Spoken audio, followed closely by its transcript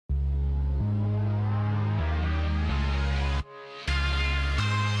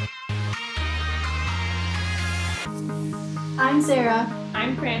I'm Sarah.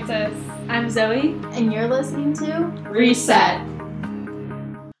 I'm Frances. I'm Zoe. And you're listening to Reset.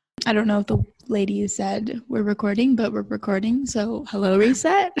 I don't know if the lady said we're recording, but we're recording. So hello,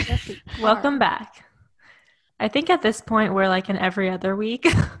 Reset. Welcome back. I think at this point we're like in every other week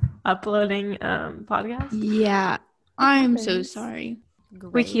uploading podcasts. Yeah, I'm so sorry.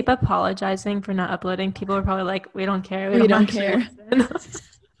 Great. We keep apologizing for not uploading. People are probably like, we don't care. We don't actually care. listen."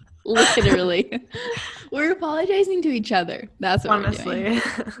 Literally. We're apologizing to each other. That's what we're doing.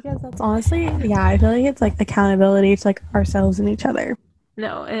 Honestly. Because that's honestly, I feel like it's like accountability to like ourselves and each other.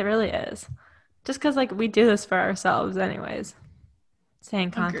 No, it really is. Just because like we do this for ourselves anyways. Stay in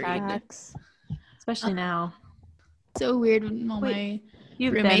contact. Facts. Especially now. So weird when all Wait, my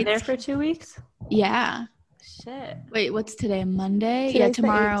You've been roommates- there for 2 weeks? Yeah. Shit. Wait, what's today? Monday? Today's yeah, the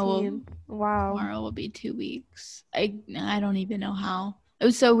tomorrow 18th. Wow. tomorrow will be 2 weeks. I don't even know how. It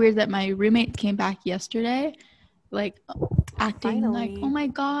was so weird that my roommates came back yesterday, like acting like, Finally. oh my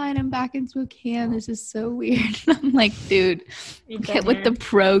God, I'm back in Spokane. This is so weird. I'm like, dude, You've get been with here. the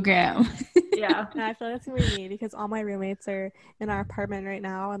program. Yeah. And I feel like it's gonna be me because all my roommates are in our apartment right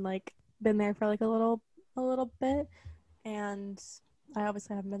now and like been there for like a little bit, and I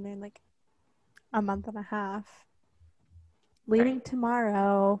obviously haven't been there in like a month and a half. Leaving Right.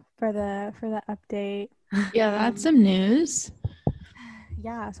 tomorrow for the update. Yeah, that's some news.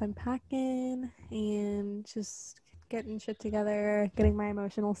 Yeah, so I'm packing and just getting shit together, getting my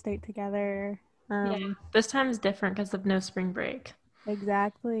emotional state together. Yeah. This time is different because of no spring break.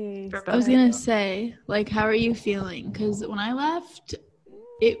 Exactly. For I was both. gonna say, like, how are you feeling? Because when I left,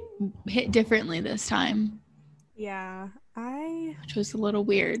 it hit differently this time, Yeah, which was a little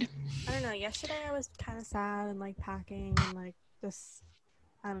weird. I don't know. Yesterday I was kind of sad and like packing and like just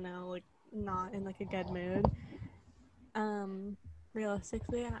I don't know, like not in like a good mood.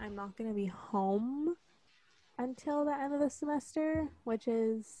 Realistically, I'm not gonna be home until the end of the semester, which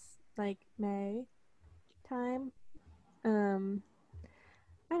is like May time. I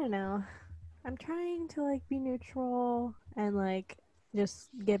don't know. I'm trying to like be neutral and like just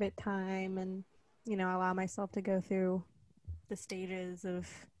give it time and allow myself to go through the stages of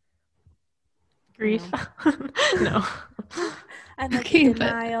Grief. No. and like Okay, but-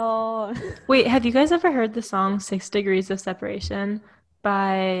 denial. Wait, have you guys ever heard the song 6 Degrees of Separation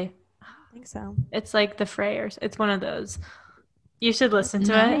by, I think so. it's like The Frayers. It's one of those. You should listen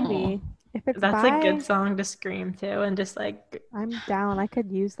to No. it. Maybe if it's That's by, a good song to scream to and just like, I'm down. I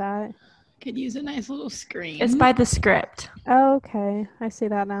could use that. Could use a nice little scream. it's by The Script. Oh, okay, I see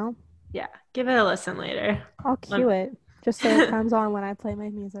that now. Yeah, give it a listen later. I'll cue it just so it comes on when I play my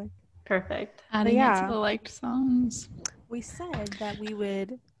music. Perfect. Adding it yeah. to the liked songs. We said that we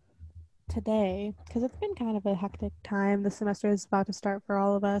would today, because it's been kind of a hectic time. The semester is about to start for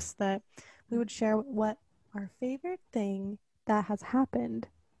all of us, that we would share what our favorite thing that has happened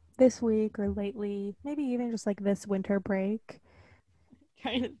this week or lately, maybe even just like this winter break.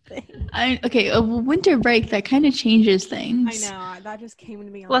 Trying to think. Okay, a winter break, that kind of changes things. I know, that just came to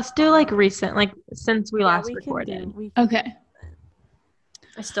me. Let's do like recent, like since we last we recorded. we can Okay. do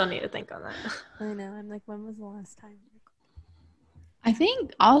I still need to think on that. that. I know. I'm like, when was the last time? I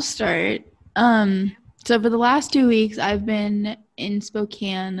think I'll start. So for the last 2 weeks, I've been in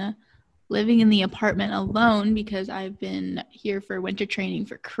Spokane, living in the apartment alone because I've been here for winter training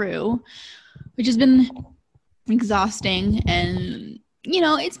for crew, which has been exhausting, and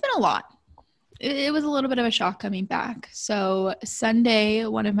it's been a lot. It was a little bit of a shock coming back. So Sunday,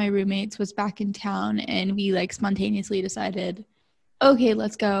 one of my roommates was back in town, and we like spontaneously decided, okay,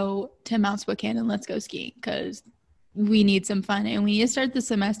 let's go to Mount Spokane and let's go skiing because we need some fun and we need to start the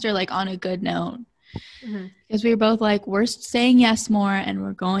semester like on a good note. Because we were both like, we're saying yes more and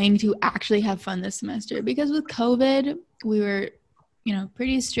we're going to actually have fun this semester. Because with COVID, we were,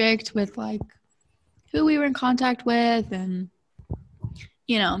 pretty strict with like who we were in contact with and,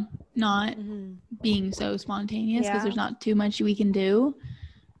 not being so spontaneous because Yeah. there's not too much we can do.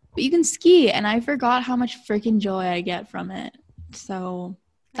 But you can ski, and I forgot how much freaking joy I get from it. So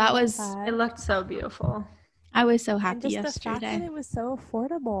that was, It looked so beautiful. I was so and happy just the fact that yesterday. it was so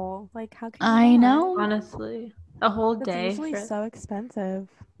affordable. Like, how can I you not? know. Honestly, a whole It's day, usually for, so expensive.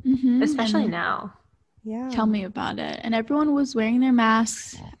 especially And now. Yeah. Tell me about it. And everyone was wearing their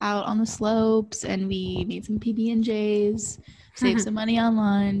masks out on the slopes, and we made some PB&Js, saved some money on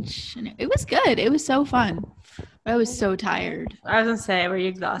lunch, and it was good. It was so fun. I was so tired. I was gonna say, were you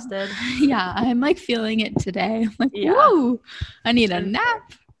exhausted? Yeah, I'm like feeling it today. I'm like, Yeah. whoa, I need a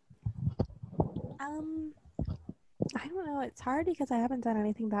nap. I don't know. It's hard because I haven't done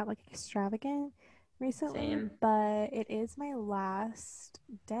anything that like extravagant recently. Same. But it is my last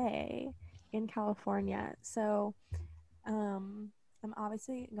day in California. So I'm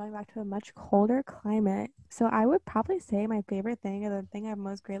obviously going back to a much colder climate. So I would probably say my favorite thing, or the thing I've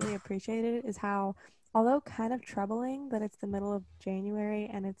most greatly appreciated, is how, although kind of troubling that it's the middle of January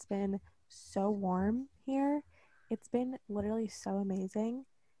and it's been so warm here, it's been literally so amazing.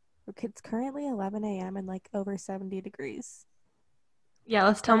 It's currently 11 a.m. and like over 70 degrees. Yeah,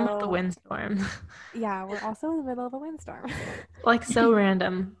 let's tell them about the So windstorm. yeah, we're also in the middle of a windstorm. Like so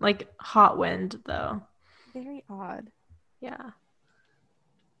random, like hot wind though. Very odd. Yeah.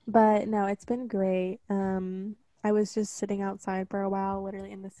 But no, it's been great. I was just sitting outside for a while,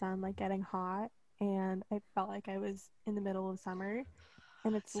 literally in the sun, like getting hot, and I felt like I was in the middle of summer,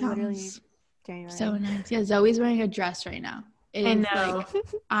 and it's literally Sounds so January. nice. Yeah, Zoe's wearing a dress right now. It I is know. like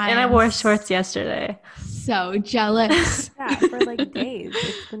I And I am wore shorts yesterday. so jealous. Yeah, for like days,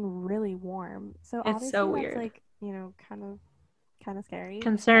 it's been really warm. So It's so obviously that's weird. like, kind of scary.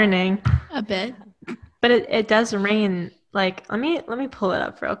 Concerning. A bit. But it does rain. Like let me pull it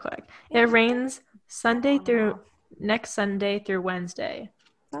up real quick. Yeah, It it's like rains Sunday on and through off. next Sunday through Wednesday.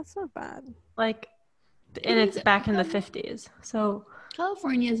 That's not bad. Like It and needs it's it. back in the 50s. So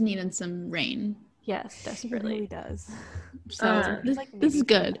California's needed some rain. yes, It really desperately. does. So Um, this, Like this is maybe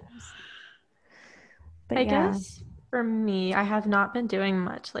good. sometimes. But I yeah. guess for me, I have not been doing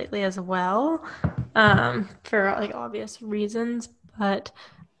much lately as well, for like obvious reasons. But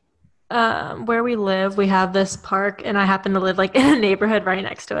where we live, we have this park, and I happen to live like in a neighborhood right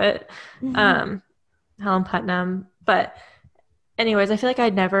next to it, um, Helen Putnam. But anyways, I feel like I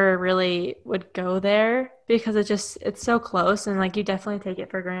never really would go there because it's so close, and like you definitely take it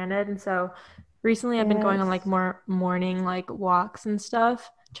for granted. And so recently I've been going on like Yes. more morning like walks and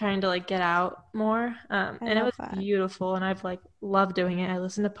stuff, trying to like get out more. I And it love was that. beautiful, and I've like loved doing it. I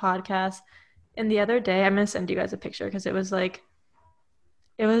listened to podcasts, and the other day I'm gonna send you guys a picture because it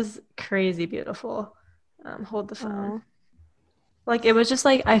was crazy beautiful. Hold the phone. Oh, Like it was just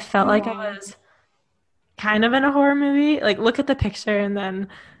like I felt like I wow. was kind of in a horror movie. Like look at the picture and then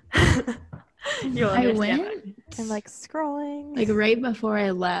you'll I understand what I went mean. I'm like scrolling. like right before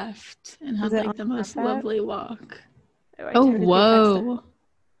I left and Was had it like on the most Snapchat? lovely walk. Oh, I Oh, Or did you totally text it? whoa.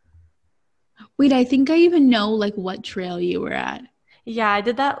 Wait, I think I even know like what trail you were at. Yeah, I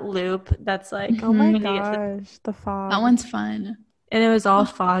did that loop that's like Oh my Mhm. when you get to the gosh, the That fog. one's fun. and it was all Oh,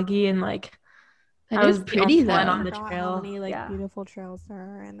 foggy and like that I is was the pretty only one I on though. the forgot how trail. many like Yeah, beautiful trails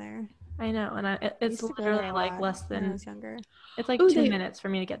there are in there. I know. And I it's used to go there literally a like lot less when I than was younger. it's like Oh, 2 minutes for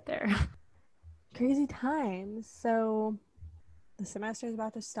me to get there. Crazy times. So the semester is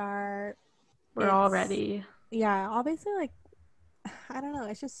about to start. We're all It's ready. yeah, obviously like I don't know,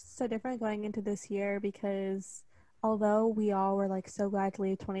 it's just so different going into this year because although we all were like so glad to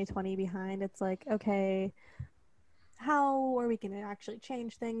leave 2020 behind, it's like, okay, how are we going to actually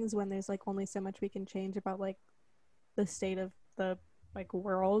change things when there's like only so much we can change about like the state of the like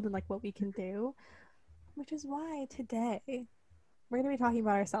world and like what we can do, which is why today we're going to be talking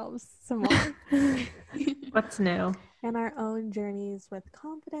about ourselves some more What's new? and our own journeys with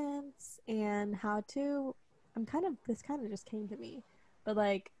confidence and how to this kind of just came to me, but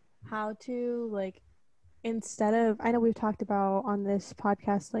like how to like instead of I know we've talked about on this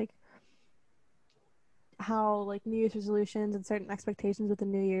podcast like how like New Year's resolutions and certain expectations with the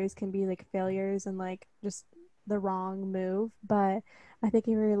New Year's can be like failures and like just the wrong move. But I think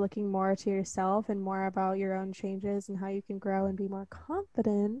if you're looking more to yourself and more about your own changes and how you can grow and be more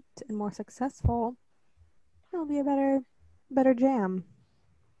confident and more successful, it'll be a better jam.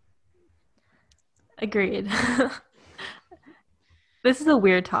 Agreed. This is a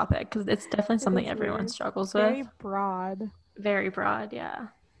weird topic because it's definitely It something is everyone weird. struggles with. Very broad. Very broad, yeah.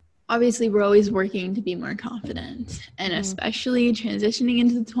 obviously we're always working to be more confident and especially transitioning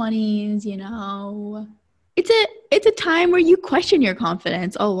into the 20s, it's a time where you question your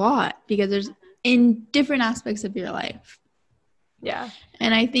confidence a lot because there's in different aspects of your life. Yeah.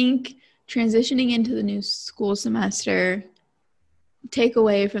 And I think transitioning into the new school semester, take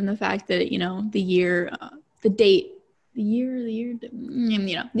away from the fact that, the year, the date, the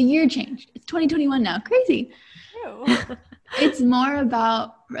year changed. It's 2021 now. Crazy. Ew. It's more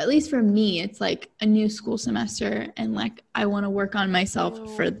about, or at least for me, it's like a new school semester and like I want to work on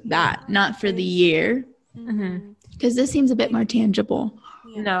myself for that, not for the year. Mhm. Because this seems a bit more tangible.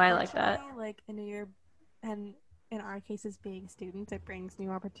 Yeah, No, I like that. unfortunately, like a new year, and in our cases, being students, it brings new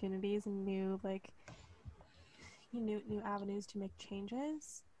opportunities and new like new avenues to make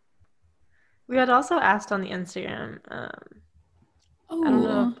changes. We had also asked on the Instagram. I don't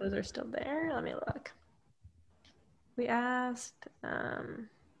know Oh, if those are still there. Let me look. We asked.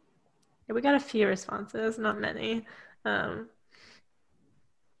 Yeah, we got a few responses, not many. Um,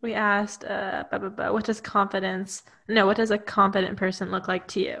 We asked, what does confidence? No, what does a confident person look like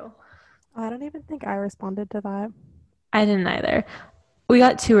to you? I don't even think I responded to that. I didn't either. We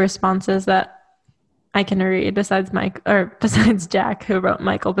got two responses that I can read besides Mike or besides Jack, who wrote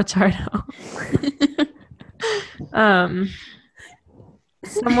Michael Pichardo. um,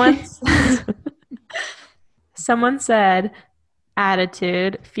 someone someone said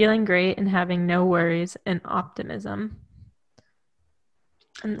attitude, feeling great and having no worries, and optimism.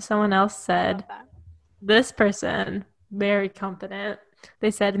 And someone else said, this person, very confident.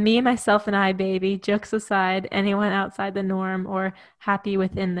 They said, me, myself, and I, baby, jokes aside, anyone outside the norm or happy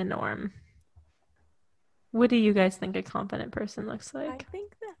within the norm. What do you guys think a confident person looks I like?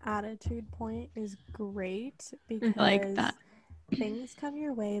 think the attitude point is great I like because that. things come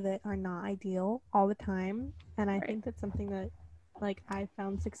your way that are not ideal all the time. And I Right. think that's something that like I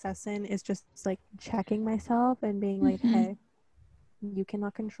found success in is just like checking myself and being like, Mhm. hey, you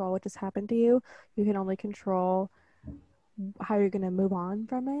cannot control what just happened to you. You can only control how you're going to move on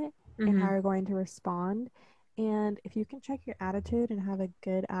from it and how Mm-hmm. you're going to respond. And if you can check your attitude and have a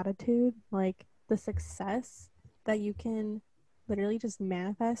good attitude, like the success that you can literally just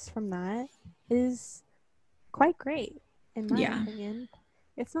manifest from that is quite great, in my Yeah. opinion.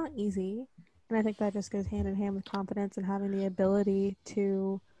 It's not easy. And I think that just goes hand in hand with confidence and having the ability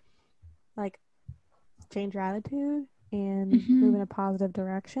to like change your attitude and move Hmm. in a positive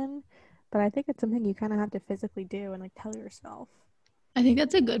direction. But I think it's something you kind of have to physically do and like tell yourself. I think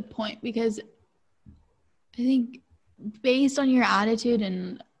that's a good point because I think based on your attitude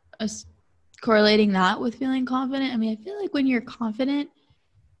and us correlating that with feeling confident, I mean, I feel like when you're confident,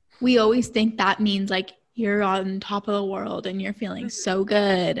 we always think that means like you're on top of the world and you're feeling so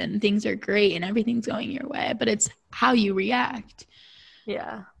good and things are great and everything's going your way. But it's how you react,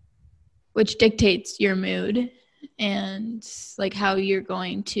 Yeah. which dictates your mood and like how you're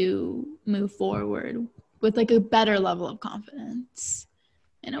going to move forward with like a better level of confidence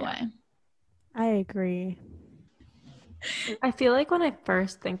in a Yeah. way. I agree. I feel like when I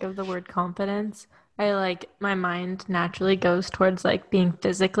first think of the word confidence, I like my mind naturally goes towards like being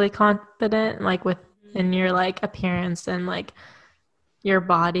physically confident, like within your like appearance and like your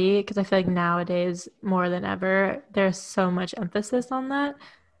body. Because I feel like nowadays more than ever, there's so much emphasis on that.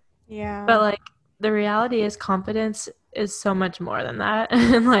 But Yeah. like the reality is confidence is so much more than that.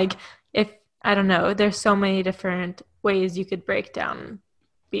 And like if I don't know, there's so many different ways you could break down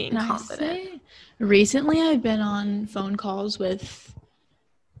being Can I confident. say, recently I've been on phone calls with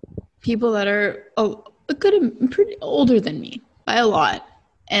people that are a good, pretty older than me by a lot,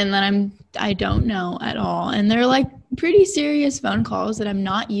 and that I don't know at all, and they're like pretty serious phone calls that I'm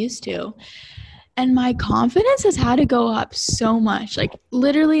not used to, and my confidence has had to go up so much, like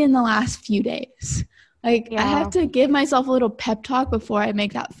literally in the last few days. Like I have Yeah. to give myself a little pep talk before I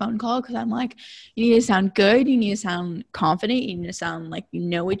make that phone call because I'm like, you need to sound good, you need to sound confident, you need to sound like you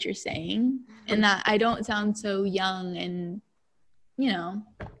know what you're saying, and that I don't sound so young and Yeah.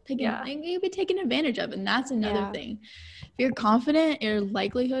 you've been taken advantage of. And that's another Yeah. thing. If you're confident, your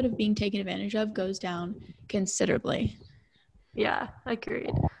likelihood of being taken advantage of goes down considerably. Yeah,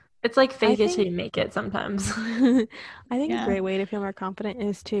 agreed. It's like I fake it till think you make it sometimes. I think a Yeah. great way to feel more confident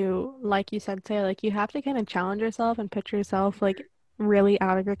is to, like you said, say like you have to kind of challenge yourself and put yourself like really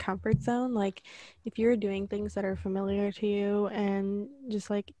out of your comfort zone. Like if you're doing things that are familiar to you and just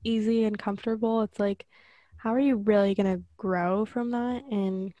like easy and comfortable, it's like how are you really gonna grow from that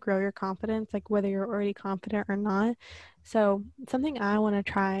and grow your confidence, like whether you're already confident or not? So something I want to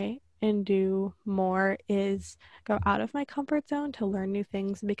try and do more is go out of my comfort zone to learn new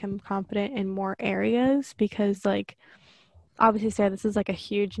things and become confident in more areas because like obviously Sarah, this is like a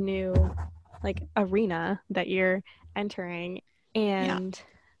huge new like arena that you're entering Yeah. and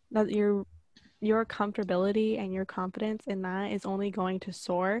that your comfortability and your confidence in that is only going to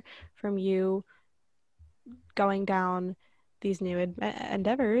soar from you going down these new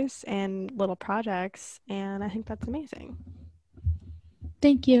endeavors and little projects, and I think that's amazing.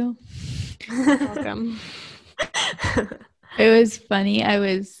 Thank you. Welcome. It was funny. I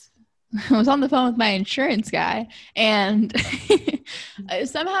was on the phone with my insurance guy, and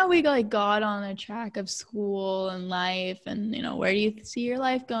somehow we got on a track of school and life, and where do you see your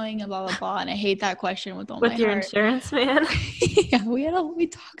life going, and blah blah blah. And I hate that question with all my With your heart. insurance man? Yeah, we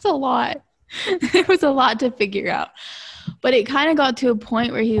talked a lot. There was a lot to figure out. But it kind of got to a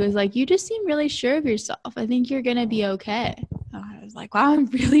point where he was like, you just seem really sure of yourself. I think you're going to be okay. And I was like, wow, I'm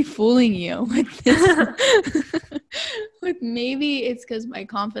really fooling you with this. Like maybe it's because my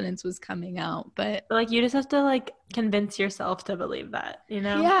confidence was coming out. But Like you just have to like convince yourself to believe that, you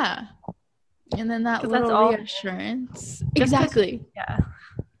know? yeah. And then that Because that's little all reassurance. just because Exactly. yeah.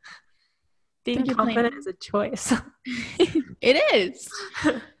 Being you're confident playing. is a choice. It is.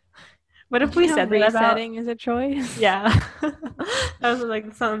 What if You we know, said that about? resetting is a choice. Yeah. I was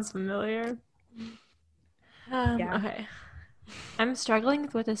like, sounds familiar. Yeah, Okay. I'm struggling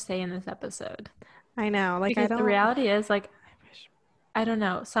with what to say in this episode I know. Like, I because the don't. reality is, like, I wish. I don't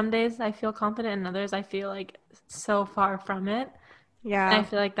know. Some days I feel confident, and others I feel like so far from it. And I Yeah,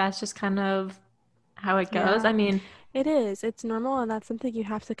 feel like that's just kind of how it goes. I yeah. mean, It is. It's normal, and that's something you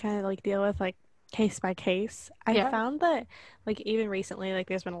have to kind of like deal with, like case by case. I yeah. found that, like, even recently, like,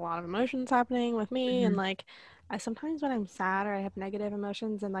 there's been a lot of emotions happening with me, and Mhm. like, I sometimes when I'm sad or I have negative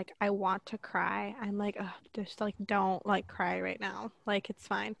emotions and like I want to cry, I'm like, ugh, just like don't like cry right now. Like, it's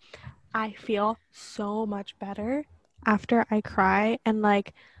fine. I feel so much better after I cry, and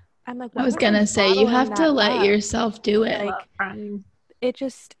like, I'm like, I why was was I gonna say you bottling have to that let up? yourself do I it. love Like, crying.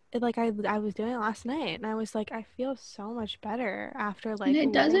 like I was doing it last night and I was like I feel so much better after And like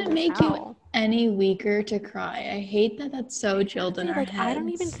it letting doesn't this make you out. any weaker to cry. I hate that that's so drilled in Exactly. our Like I don't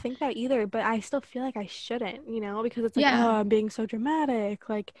even heads. think that either, but I still feel like I shouldn't, because it's like, oh, Yeah, I'm being so dramatic.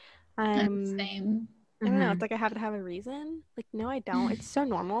 Like I'm the I'm same. I don't know, it's Hmm. like I have to have a reason. Like no, I don't. It's so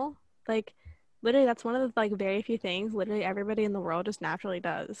normal. Like literally that's one of the like very few things literally everybody in the world just naturally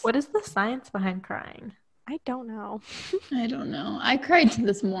does. What is the science behind crying? I don't know. I don't know. I cried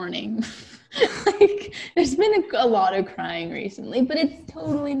this morning. Like, there's been a lot of crying recently, but it's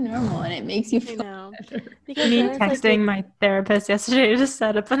totally normal and it makes you I feel know. better. Because Me then it's like texting my therapist yesterday to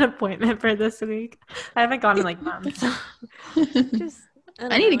set up an appointment for this week. I haven't gone in like months. just I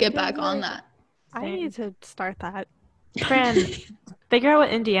I don't need to know. It get feels back on like that. I need Same. to start that. Fran, figure out what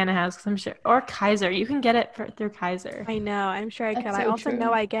Indiana has because I'm sure, or Kaiser. You can get it through Kaiser. I know. I'm sure I could. That's I so also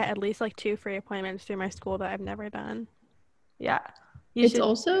know true. I get at least like 2 free appointments through my school that I've never done. Yeah, you It's should do it.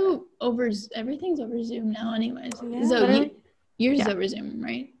 also everything's over Zoom now, anyways. Yeah. So Literally, yours is yeah, over Zoom,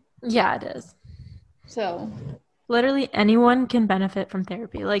 right? yeah, it is. So Literally anyone can benefit from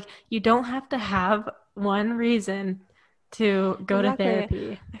therapy. Like you don't have to have one reason to go to Exactly.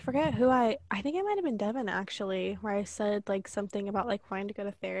 therapy. I forget who I think it might have been Devin actually, where I said like something about like wanting to go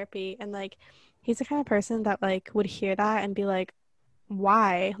to therapy and like he's the kind of person that like would hear that and be like,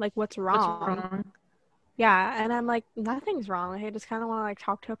 "Why? Like what's What's wrong?" wrong? Yeah, and I'm like, nothing's wrong. Like, I just kind of want to like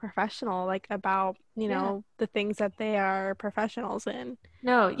talk to a professional like about, Yeah. the things that they are professionals in.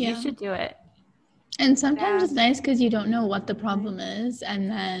 No, you yeah. should do it. And sometimes Yeah. it's nice because you don't know what the Right. problem is, and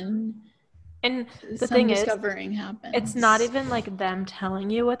then And the some thing is, discovering it's not happens. even like them telling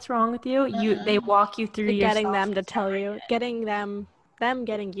you what's wrong with you. They Uh-uh. walk you through Like getting yourself them to tell discovering you, it. getting them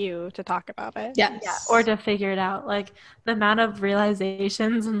getting you to talk about it. Yeah, or Yes. to figure it out. Like the amount of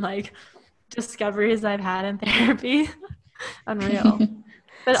realizations and like discoveries I've had in therapy, unreal.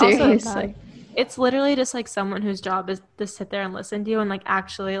 But I also, love that. Seriously. it's literally just like someone whose job is to sit there and listen to you and like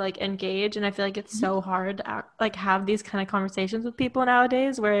actually like engage. And I feel like it's so hard to like have these kind of conversations with people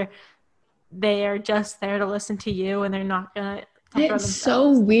nowadays where they are just there to listen to you and they're not gonna talk about It's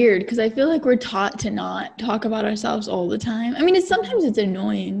so themselves. weird because I feel like we're taught to not talk about ourselves all the time. I mean, it's Mhm. sometimes it's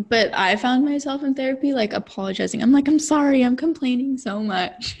annoying, but I found myself in therapy like apologizing. I'm like, I'm sorry, I'm complaining so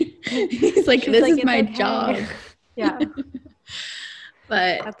much. He's like, She's this like, is it's my okay. job. Yeah.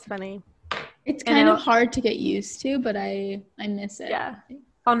 But That's funny. it's And kind of hard to get used to, but I miss it. yeah,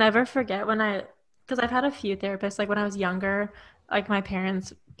 I'll never forget because I've had a few therapists, like when I was younger, like my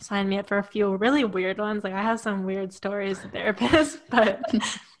parents signed me up for a few really weird ones. Like I have some weird stories with therapists, but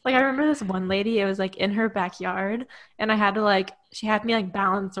like I remember this one lady, it was like in her backyard, and I had to like, she had me like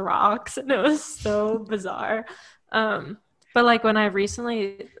balance rocks, and it was so bizarre. Um, but like when I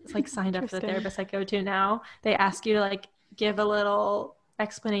recently like signed up for the Interesting. therapist I go to now, they ask you to like give a little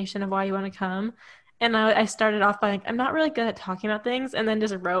explanation of why you want to come. And I started off by like, I'm not really good at talking about things, and then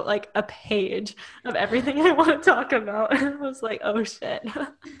just wrote like a page of everything I want to talk about. And I was like, oh shit.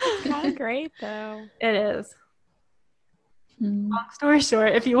 It's kind of great though. It is. Hmm. Long story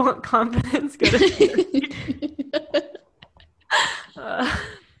short, if you want confidence, go to therapy. Uh,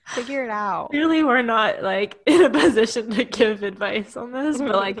 Figure it out. Clearly, we're not like in a position to give advice on this,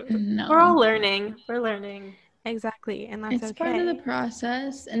 but like we're all No. learning. We're learning. Exactly, and that's It's part of the okay.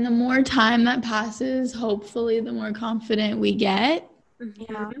 process. And the more time that passes, hopefully, the more confident we get.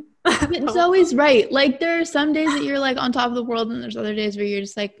 Yeah. Mhm. But Hopefully. Zoe's right. Like, there are some days that you're like on top of the world, and there's other days where you're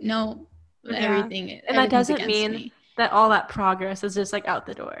just like, no, Yeah. And that everything's doesn't against mean me. that all that progress is just like out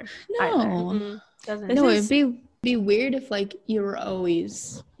the door either. No. hmm Doesn't This No, mean. it'd is be weird if like you were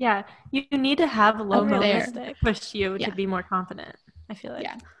always Yeah, you need to have low up moments there. to unrealistic. push you to Yeah. be more confident. I feel like.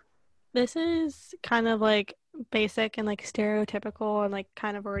 Yeah. This is kind of like basic and like stereotypical and like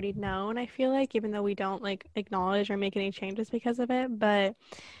kind of already known, I feel like, even though we don't like acknowledge or make any changes because of it. But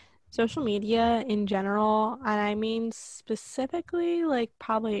social media in general, and I mean specifically like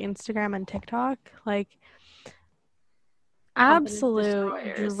probably Instagram and TikTok, like Confidence absolute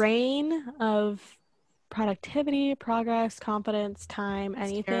destroyers. drain of productivity, progress, confidence, time, It's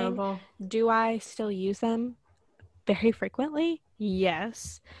anything. terrible. Do I still use them very frequently?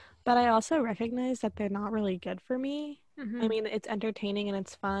 Yes. But I also recognize that they're not really good for me. I Hmm. mean, it's entertaining and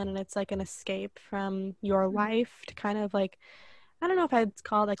it's fun and it's like an escape from your life to kind of like, I don't know if I'd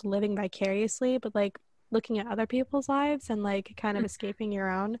call it like living vicariously, but like looking at other people's lives and like kind of escaping your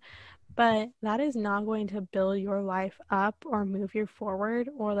own. But that is not going to build your life up or move you forward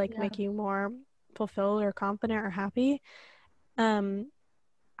or like Yeah. make you more fulfilled or confident or happy. Um,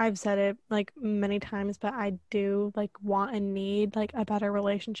 I've said it like many times, but I do like want and need like a better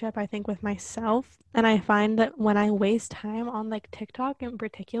relationship, I think, with myself. And I find that when I waste time on like TikTok in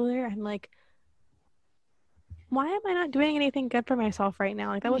particular, I'm like, why am I not doing anything good for myself right now?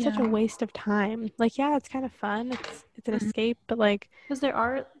 Like that was such a Yeah. waste of time. Like, yeah, it's kind of fun. It's an Mhm. escape, but like Because there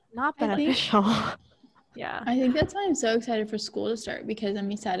are, not I think beneficial. yeah. I think that's why I'm so excited for school to start because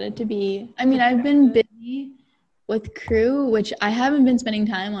I'm excited to be. I mean, I've been busy with crew, which I haven't been spending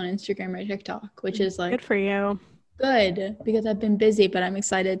time on Instagram or TikTok, which is Good like for you. good because I've been busy, but I'm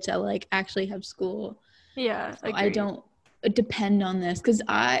excited to like actually have school. Yeah, So I agreed. don't depend on this because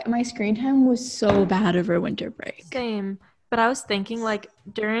my screen time was so bad over winter break. Same. But I was thinking like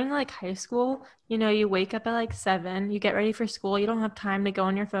during like high school, you wake up at like 7, you get ready for school, you don't have time to go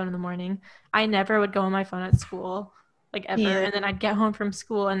on your phone in the morning. I never would go on my phone at school, like ever. Yeah. And then I'd get home from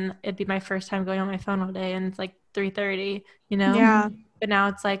school and it'd be my first time going on my phone all day and it's like 3:30, you know? Yeah. Mhm. But now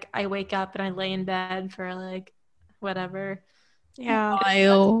it's like I wake up and I lay in bed for like whatever. Yeah.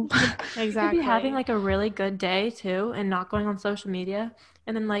 While You could be having Exactly. like a really good day too and not going on social media.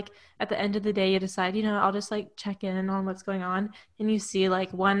 And then like at the end of the day you decide, I'll just like check in on what's going on and you see like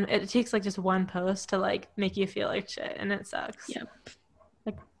it takes like just one post to like make you feel like shit and it sucks. yeah.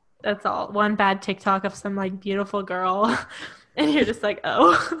 Like that's all. One bad TikTok of some like beautiful girl and you're just like,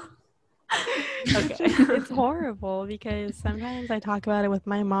 "Oh." It's Okay. just, it's horrible because sometimes I talk about it with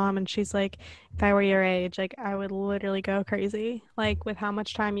my mom and she's like, if I were your age, like I would literally go crazy. Like with how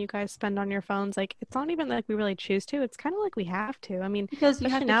much time you guys spend on your phones, like it's not even like we really choose to. It's kind of like we have to. I mean, Because you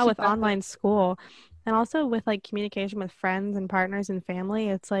have especially to now with keep up with. online school and also with like communication with friends and partners and family,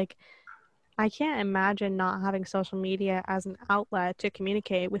 it's like I can't imagine not having social media as an outlet to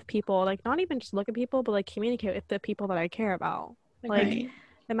communicate with people, like not even just look at people, but like communicate with the people that I care about. Like Right.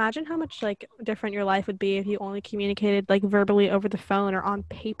 imagine how much like different your life would be if you only communicated like verbally over the phone or on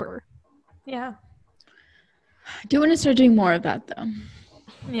paper. Yeah. I do want to start doing more of that though.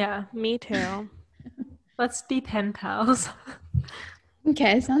 Yeah. Me too. Let's be pen pals.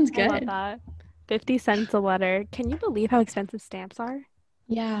 Okay, sounds I love good. that. 50 cents a letter. Can you believe how expensive stamps are?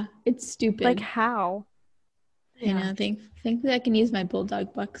 Yeah, it's Like stupid. how? I Yeah. know. Thankfully, I can use my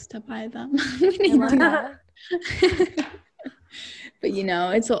bulldog bucks to buy them. I love that. But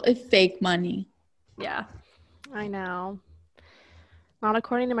it's fake money. Yeah. I know. Not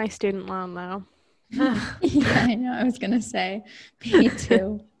according to my student loan though. Yeah, I know. I was gonna say, me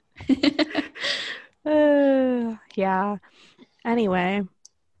too. Yeah. Anyway,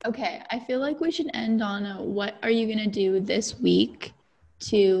 Okay, I feel like we should end on what are you gonna do this week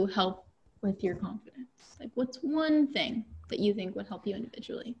to help with your confidence? Like, what's one thing that you think would help you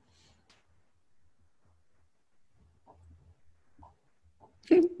individually?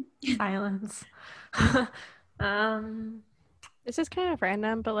 Silence. um, this is kind of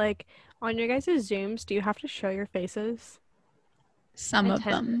random, but like on your guys' Zooms, do you have to show your faces? Some of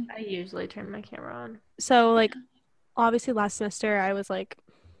them. I usually turn my camera on. So like Yeah. obviously last semester I was like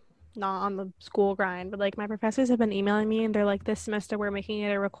not on the school grind, but like my professors have been emailing me and they're like, this semester we're making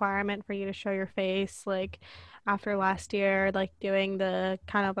it a requirement for you to show your face. Like after last year, like doing the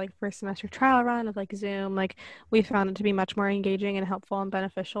kind of like first semester trial run of like Zoom, like we found it to be much more engaging and helpful and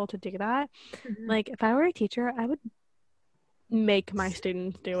beneficial to do that. Mhm. Like if I were a teacher, I would make my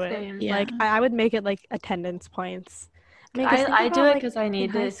students do it. Same. Yeah. Like I would make it like attendance points. I mean, because think I do about it like because I in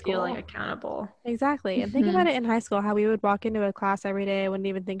need high to feel like school. accountable. Exactly. And think about Mhm. it in high school, how we would walk into a class every day, wouldn't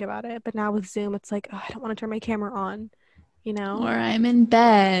even think about it. But now with Zoom, it's like, oh, I don't want to turn my camera on, you Or know? I'm in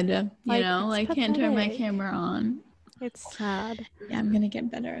bed, It's like can't turn my pathetic. camera on. It's sad. Yeah, I'm gonna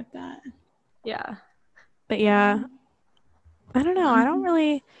get better at that. Yeah. But yeah, I don't know. I don't One.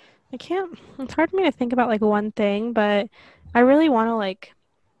 really, I can't, it's hard for me to think about like one thing, but I really want to like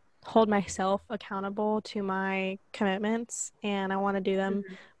hold myself accountable to my commitments, and I want to do them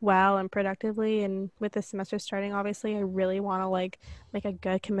Mhm. well and productively. And with the semester starting, obviously, I really want to like make a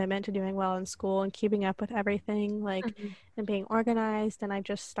good commitment to doing well in school and keeping up with everything, like, Mhm. and being organized. And I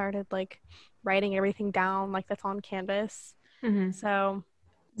just started like writing everything down like that's on Canvas. Mhm. So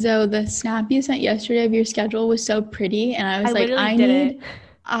So the snap you sent yesterday of your schedule was so pretty, and I I was like, literally did it.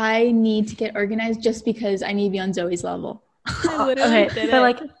 I need to get organized just because I need to be on Zoe's level. I literally Okay, did but it.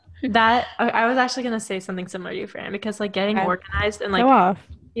 like that, I was actually gonna say something similar to you, Fran, because like getting Okay, organized and go like off.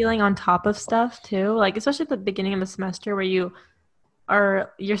 feeling on top of stuff too, like especially at the beginning of the semester where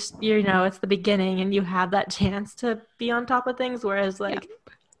it's the beginning and you have that chance to be on top of things, whereas Yeah. like,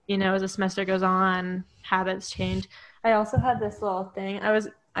 as the semester goes on, habits change. I also had this little thing.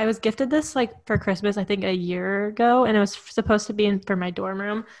 I was gifted this like for Christmas, I think a year ago, and it was supposed to be in for my dorm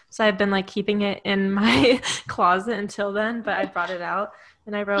room. So I've been like keeping it in my closet until then, but I brought it out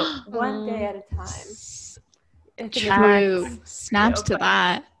and I wrote one day at a time. I think it's True. Snaps too, to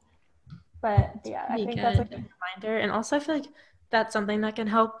that. but yeah, I Pretty think that's like a good. reminder. And also I feel like that's something that can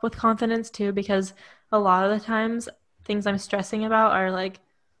help with confidence too, because a lot of the times things I'm stressing about are like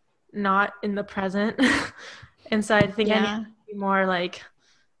not in the present. And so I think I need Yeah. to be more like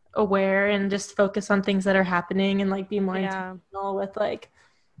aware and just focus on things that are happening and like be more Yeah. intentional with like,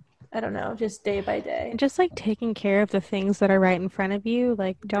 I don't know, just day by day. And just like taking care of the things that are right in front of you.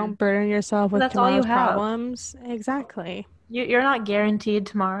 Like, Mhm. don't burden yourself with That's all you tomorrow's have. problems. Exactly. You're not guaranteed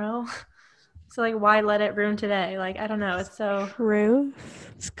tomorrow. So like why let it ruin today? Like I don't know. It's so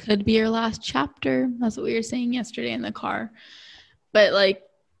Truth. This could be your last chapter. That's what we were saying yesterday in the car. But like,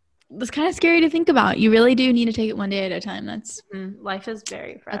 it's kind of scary to think about. You really do need to take it one day at a time. life is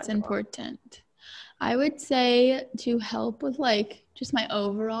very That's fragile. important. I would say to help with like just my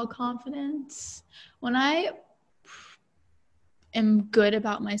overall confidence, when I am good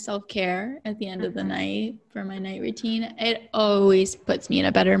about my self-care at the end of the night for my night routine, it always puts me in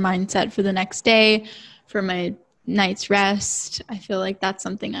a better mindset for the next day, for my night's rest. I feel like that's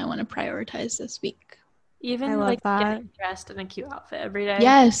something I want to prioritize this week. I Even love like that. getting dressed in a cute outfit every day.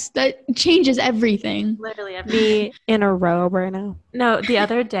 Yes, that changes everything. Literally every day. Me in a robe right now. No, the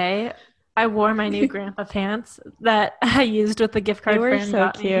other day I wore my new grandpa pants that I used with the gift They card were Fran so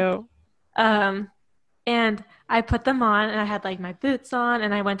got me. cute. Um, and I put them on and I had like my boots on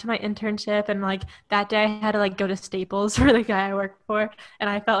and I went to my internship and like that day I had to like go to Staples for the guy I worked for and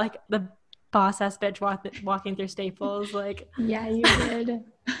I felt like the boss ass bitch walking through Staples. Like Yeah, you did.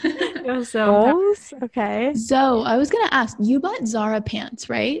 it was so empowering. Goals? Okay. So I was gonna ask, you bought Zara pants,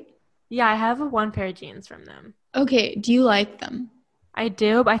 right? Yeah, I have a one pair of jeans from them. Okay, do you like them? I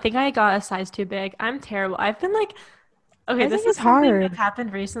do, but I think I got a size too big. I'm terrible. I've been like, okay, Sizing this is is something hard. that's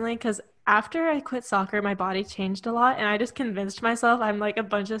happened recently because after I quit soccer, my body changed a lot, and I just convinced myself I'm like a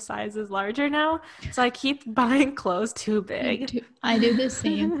bunch of sizes larger now. So I keep buying clothes too big. I do the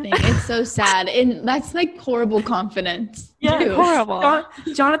same thing. It's so sad. And that's like horrible confidence Yeah, too. Horrible.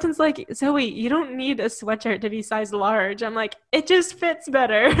 Jonathan's like, Zoe, you don't need a sweatshirt to be size large. I'm like, it just fits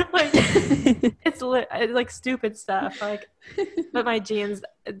better. Like, it's like stupid stuff. Like, but my jeans,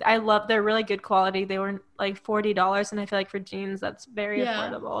 they're really good quality. They were like $40, and I feel like for jeans, that's very Yeah.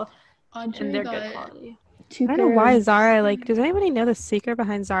 affordable, and Audrey they're good got quality. two I don't know pair why of Zara, like, does anybody know the secret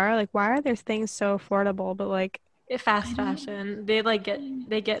behind Zara? Like, why are their things so affordable, but like, Fast fashion, they get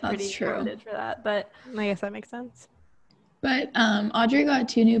That's pretty true. coveted for that. But I guess that makes sense. But Audrey got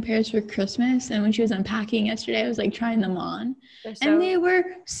two new pairs for Christmas, and when she was unpacking yesterday, I was like trying them on, they're and so they were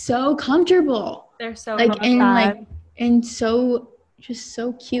so comfortable, they're so like comfortable. and so just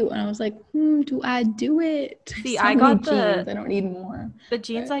so cute. And I was like, do I do it? See, So I many got jeans, I don't need more. the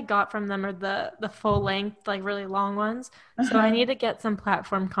jeans But, I got from them are the full length, like really long ones. So I need to get some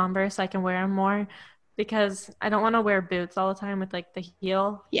platform Converse so I can wear them more because I don't want to wear boots all the time with like the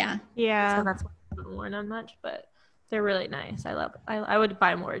heel. yeah, So Yeah. that's why I haven't worn them much, but they're really nice. I would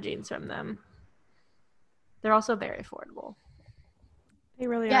buy more jeans from them. They're also very affordable. They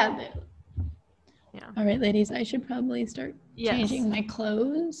really are. yeah. Yeah. All right, ladies, I should probably start Yes. changing my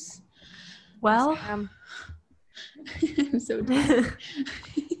clothes. Well, I'm so tired.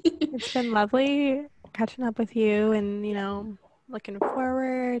 It's been lovely catching up with you and,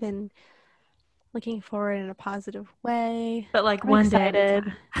 looking forward in a positive way. but like I'm one day at a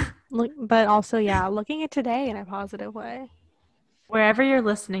excited. time. But also, yeah, looking at today in a positive way. Wherever you're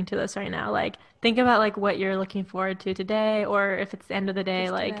listening to this right now, like think about like what you're looking forward to today, or if it's the end of the day,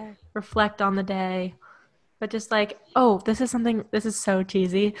 Just like today. reflect on the day. But just like, oh, this is so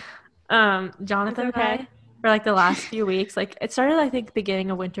cheesy. Jonathan and okay. I, for like the last few weeks, like it started, I think, beginning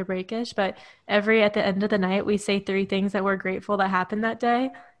of winter breakish, but at the end of the night, we say three things that we're grateful that happened that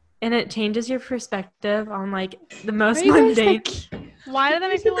day. and it changes your perspective on like the most Are you guys mundane. Why did that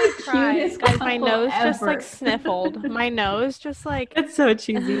make me want to cry? cutest Guys, my couple nose just like ever. sniffled. My nose just like It's so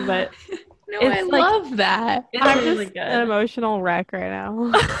cheesy, but No, It's I like- love that. it's I'm really just good. an emotional wreck right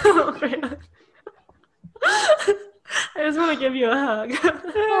now. I just want to give you a hug.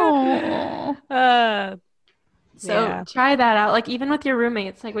 Oh, So Yeah. try that out. Like even with your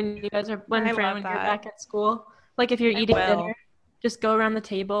roommates, like when you guys are when I love you're that. back at school, like if you're I eating will. dinner, just go around the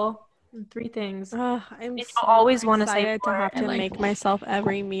table and 3 things. I'm you'll so always wanna say excited to more. have I to like make that. myself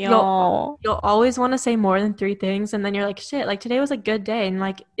every meal. You'll always want to say more than 3 things, and then you're like, shit, like today was a good day, and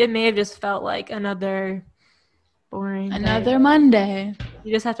like it may have just felt like another boring day. another Monday.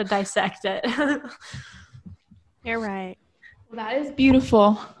 You just have to dissect it. You're right. Well, that is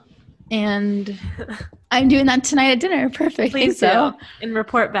beautiful, and I'm doing that tonight at dinner. Perfect. Please so do, and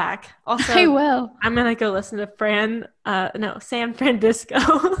report back. Also, I will. I'm gonna go listen to San Francisco.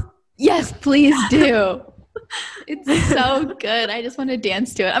 Yes, please do. It's so good. I just want to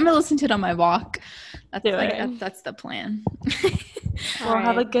dance to it. I'm gonna listen to it on my walk. That's Do like it. that's the plan. Well,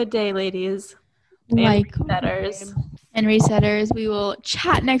 have a good day, ladies. And Like resetters. and resetters, we will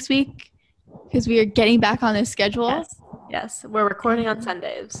chat next week because we are getting back on this schedule. Yes, we're recording on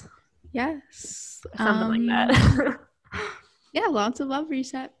Sundays. Yes. Something like that. Yeah, lots of love,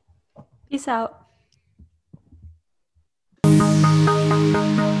 Reset. Peace out.